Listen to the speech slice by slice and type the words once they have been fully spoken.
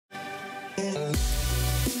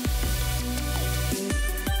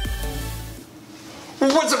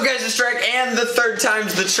What's up guys, it's Drac, and the third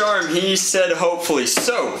time's the charm. He said hopefully.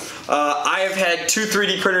 So, I have had two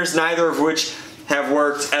 3D printers, neither of which have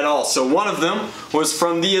worked at all. So one of them was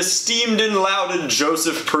from the esteemed and lauded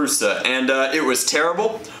Joseph Prusa, and it was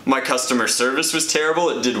terrible. My customer service was terrible.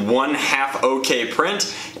 It did one half okay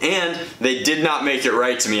print, and they did not make it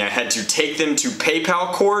right to me. I had to take them to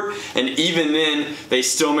PayPal court, and even then, they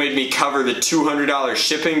still made me cover the $200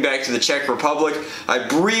 shipping back to the Czech Republic. I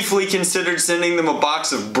briefly considered sending them a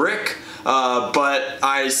box of brick, but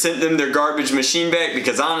I sent them their garbage machine back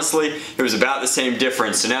because honestly, it was about the same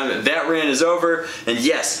difference. So now that that rant is over, and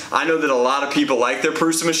yes, I know that a lot of people like their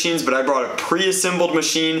Prusa machines, but I brought a pre-assembled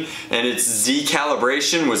machine and its Z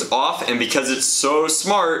calibration was off, and because it's so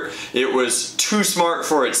smart, it was too smart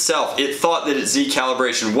for itself. It thought that its Z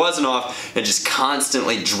calibration wasn't off and just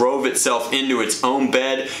constantly drove itself into its own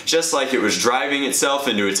bed, just like it was driving itself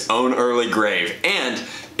into its own early grave. And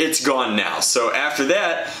it's gone now. So after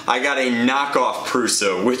that, I got a knockoff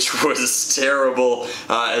Prusa, which was terrible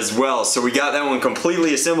as well. So we got that one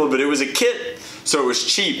completely assembled, but it was a kit, so it was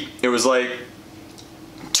cheap. It was like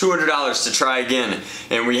 $200 to try again,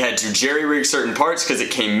 and we had to jerry rig certain parts because it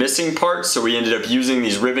came missing parts, so we ended up using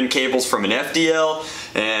these ribbon cables from an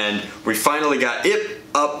FDL, and we finally got it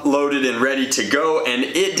uploaded and ready to go, and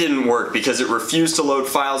it didn't work because it refused to load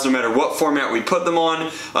files no matter what format we put them on.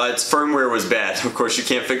 Its firmware was bad. Of course, you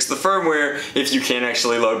can't fix the firmware if you can't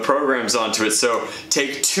actually load programs onto it, so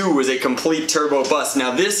take two was a complete turbo bust.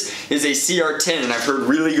 Now this is a CR-10, and I've heard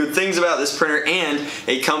really good things about this printer, and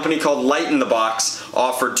a company called Light in the Box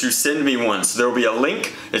offered to send me one, so there will be a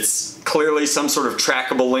link. It's clearly some sort of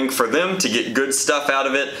trackable link for them to get good stuff out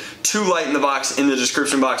of it, to Light in the Box in the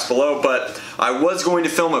description box below. But I was going to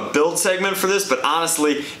film a build segment for this, but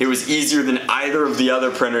honestly, it was easier than either of the other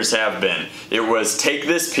printers have been. It was take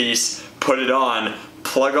this piece, put it on,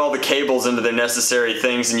 plug all the cables into their necessary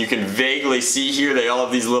things, and you can vaguely see here they all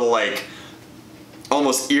have these little like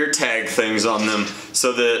almost ear tag things on them,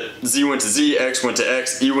 so that Z went to Z, X went to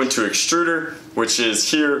X, E went to extruder, which is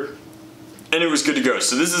here, and it was good to go.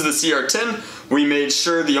 So this is the CR-10. We made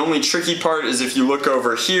sure the only tricky part is if you look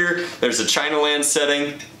over here, there's a Chinaland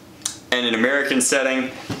setting and an American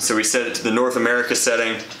setting. So we set it to the North America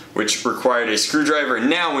setting, which required a screwdriver. And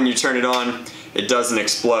now when you turn it on, it doesn't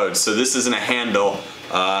explode. So this isn't a handle,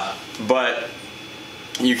 but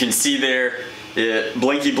you can see there, it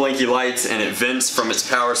blinky lights, and it vents from its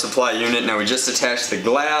power supply unit. Now we just attached the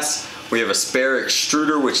glass. We have a spare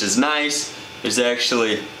extruder, which is nice. There's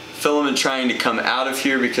actually filament trying to come out of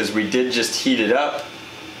here because we did just heat it up.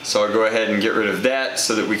 So I'll go ahead and get rid of that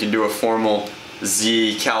so that we can do a formal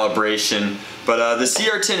Z calibration. But the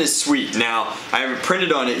CR-10 is sweet. Now, I haven't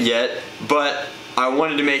printed on it yet, but I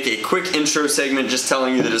wanted to make a quick intro segment just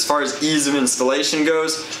telling you that as far as ease of installation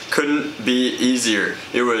goes, couldn't be easier.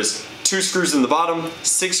 It was 2 screws in the bottom,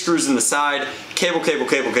 6 screws in the side, cable,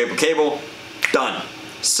 done.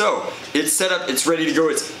 So, it's set up, it's ready to go.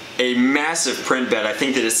 It's a massive print bed. I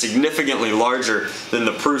think that it's significantly larger than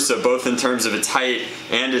the Prusa, both in terms of its height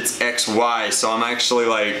and its XY, so I'm actually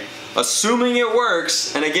like assuming it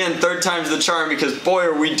works, and again, third time's the charm because boy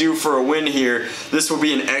are we due for a win here. This will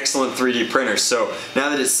be an excellent 3D printer. So now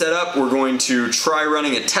that it's set up, we're going to try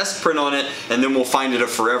running a test print on it, and then we'll find it a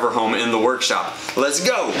forever home in the workshop. Let's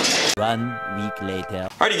go! 1 week later.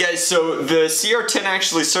 Alrighty guys, so the CR-10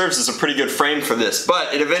 actually serves as a pretty good frame for this,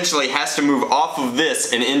 but it eventually has to move off of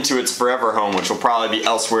this and into its forever home, which will probably be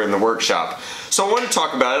elsewhere in the workshop. So I wanted to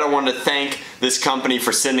talk about it. I wanted to thank this company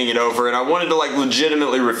for sending it over, and I wanted to like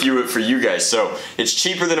legitimately review it for you guys. So it's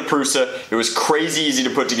cheaper than a Prusa. It was crazy easy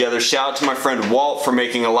to put together. Shout out to my friend Walt for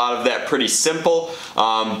making a lot of that pretty simple,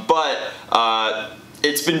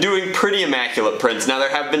 it's been doing pretty immaculate prints. Now there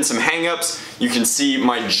have been some hang-ups. You can see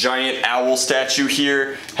my giant owl statue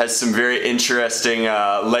here has some very interesting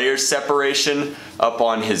layer separation up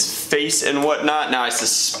on his face and whatnot. Now I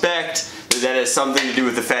suspect that has something to do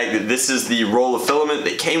with the fact that this is the roll of filament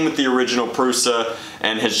that came with the original Prusa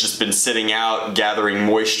and has just been sitting out gathering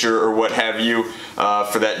moisture or what have you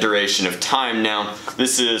for that duration of time. Now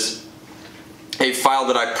this is a file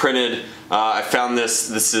that I printed. I found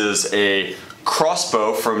this is a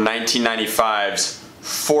crossbow from 1995's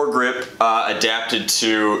foregrip adapted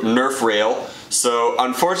to Nerf rail. So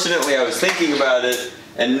unfortunately I was thinking about it,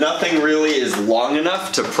 and nothing really is long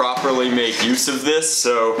enough to properly make use of this,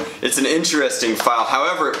 so it's an interesting file.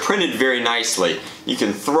 However, it printed very nicely. You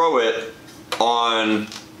can throw it on,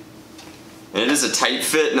 and it is a tight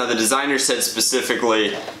fit. Now the designer said specifically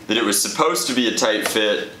that it was supposed to be a tight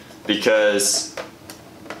fit because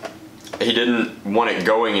he didn't want it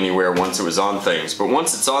going anywhere once it was on things. But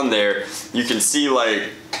once it's on there, you can see like,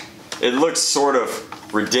 it looks sort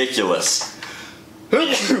of ridiculous.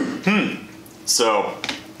 So,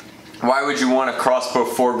 why would you want a crossbow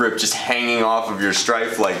foregrip just hanging off of your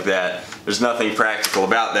strife like that? There's nothing practical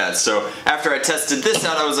about that. So after I tested this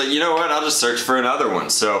out, I was like, you know what, I'll just search for another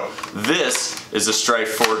one. So this is a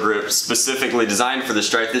strife foregrip specifically designed for the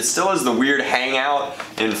strife that still has the weird hangout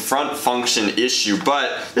and front function issue,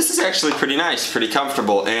 but this is actually pretty nice, pretty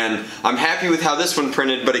comfortable, and I'm happy with how this one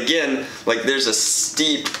printed, but again, like there's a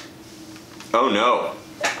steep, oh no.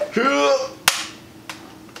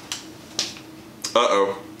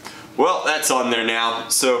 Uh-oh. Well, that's on there now.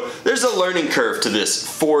 So there's a learning curve to this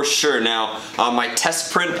for sure. Now, my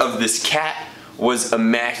test print of this cat was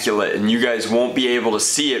immaculate, and you guys won't be able to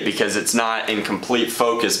see it because it's not in complete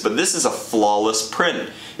focus, but this is a flawless print.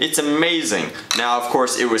 It's amazing. Now, of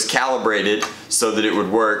course, it was calibrated so that it would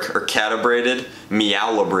work, or calibrated,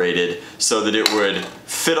 meowlibrated, so that it would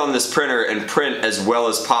fit on this printer and print as well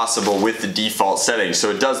as possible with the default settings. So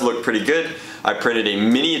it does look pretty good. I printed a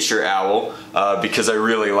miniature owl because I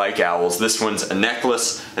really like owls. This one's a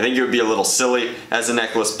necklace. I think it would be a little silly as a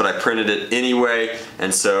necklace, but I printed it anyway.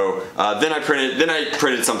 And so then I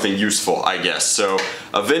printed something useful, I guess. So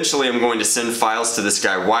eventually I'm going to send files to this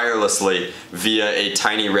guy wirelessly via a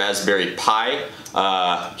tiny Raspberry Pi.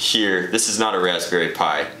 Here, this is not a Raspberry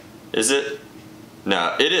Pi, is it?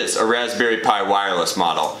 No, it is a Raspberry Pi wireless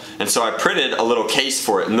model. And so I printed a little case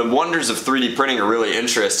for it. And the wonders of 3D printing are really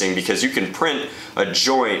interesting because you can print a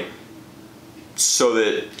joint so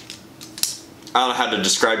that, I don't know how to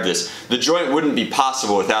describe this. The joint wouldn't be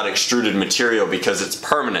possible without extruded material because it's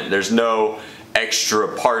permanent. There's no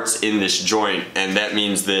extra parts in this joint, and that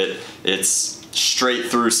means that it's straight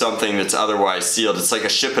through something that's otherwise sealed. It's like a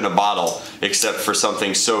ship in a bottle, except for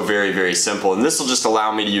something so very, very simple. And this will just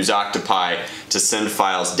allow me to use Octopi to send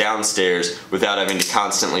files downstairs without having to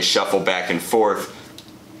constantly shuffle back and forth,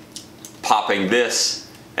 popping this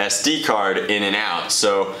SD card in and out.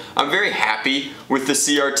 So I'm very happy with the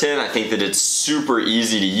CR-10. I think that it's super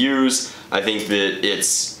easy to use. I think that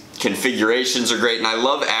its configurations are great, and I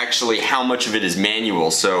love actually how much of it is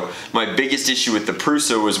manual. So my biggest issue with the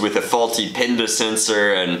Prusa was with a faulty Pinda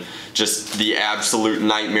sensor and just the absolute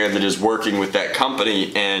nightmare that is working with that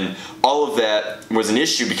company, and all of that was an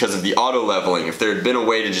issue because of the auto leveling. If there had been a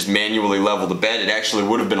way to just manually level the bed, it actually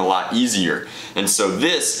would have been a lot easier. And so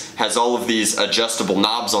this has all of these adjustable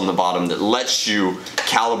knobs on the bottom that lets you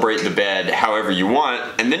calibrate the bed however you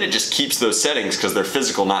want, and then it just keeps those settings because they're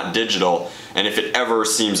physical, not digital. And if it ever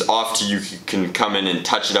seems off to you, you can come in and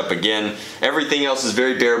touch it up again. Everything else is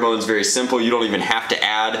very bare bones, very simple. You don't even have to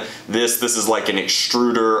add this. This is like an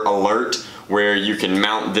extruder alert where you can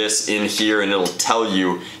mount this in here and it'll tell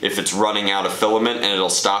you if it's running out of filament and it'll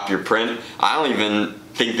stop your print. I don't even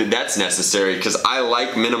think that that's necessary because I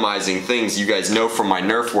like minimizing things. You guys know from my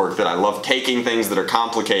Nerf work that I love taking things that are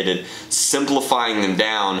complicated, simplifying them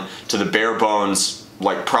down to the bare bones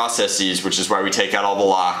like processes, which is why we take out all the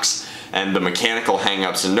locks and the mechanical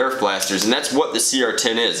hang-ups and Nerf blasters, and that's what the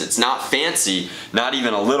CR-10 is. It's not fancy, not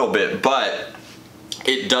even a little bit, but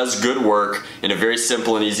it does good work in a very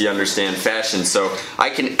simple and easy to understand fashion. So I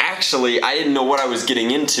didn't know what I was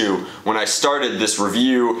getting into when I started this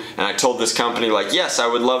review, and I told this company like, yes, I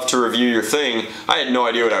would love to review your thing. I had no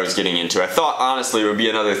idea what I was getting into. I thought honestly it would be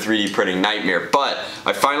another 3D printing nightmare, but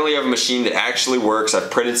I finally have a machine that actually works.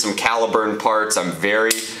 I've printed some Caliburn parts. I'm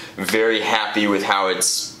very, very happy with how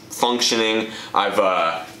it's functioning.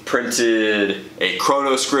 I've printed a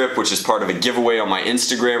Chronoscript, which is part of a giveaway on my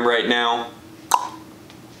Instagram right now.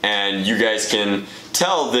 And you guys can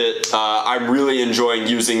tell that I'm really enjoying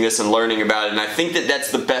using this and learning about it, and I think that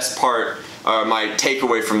that's the best part, my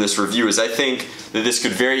takeaway from this review is I think that this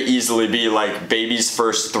could very easily be like baby's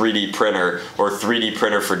first 3D printer or 3D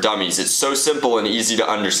printer for dummies. It's so simple and easy to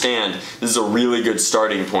understand. This is a really good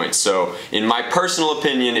starting point. So in my personal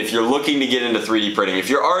opinion, if you're looking to get into 3D printing, if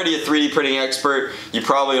you're already a 3D printing expert, you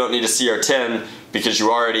probably don't need a CR-10 because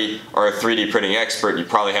you already are a 3D printing expert. You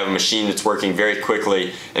probably have a machine that's working very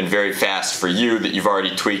quickly and very fast for you that you've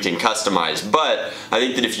already tweaked and customized. But I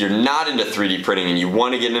think that if you're not into 3D printing and you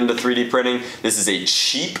want to get into 3D printing, this is a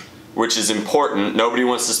cheap, which is important. Nobody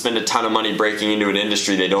wants to spend a ton of money breaking into an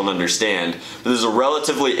industry they don't understand. But this is a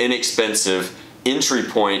relatively inexpensive entry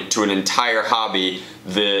point to an entire hobby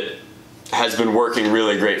that has been working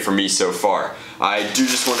really great for me so far. I do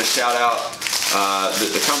just want to shout out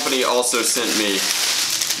the company also sent me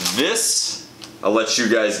this. I'll let you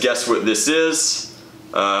guys guess what this is,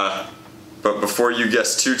 but before you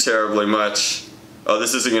guess too terribly much, Oh,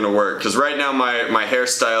 this isn't gonna work, because right now my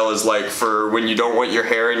hairstyle is like for when you don't want your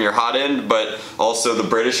hair in your hot end, but also the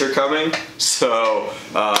British are coming, so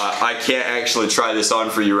I can't actually try this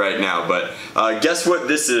on for you right now, but guess what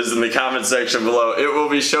this is in the comment section below. It will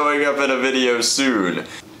be showing up in a video soon.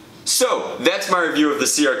 So, that's my review of the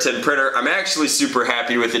CR-10 printer. I'm actually super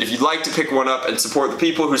happy with it. If you'd like to pick one up and support the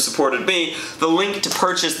people who supported me, the link to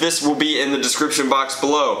purchase this will be in the description box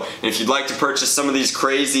below. And if you'd like to purchase some of these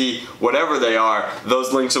crazy, whatever they are,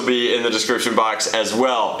 those links will be in the description box as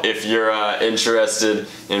well if you're interested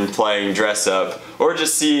in playing dress up or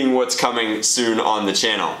just seeing what's coming soon on the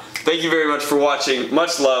channel. Thank you very much for watching.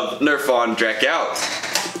 Much love. Nerf on. Drac out.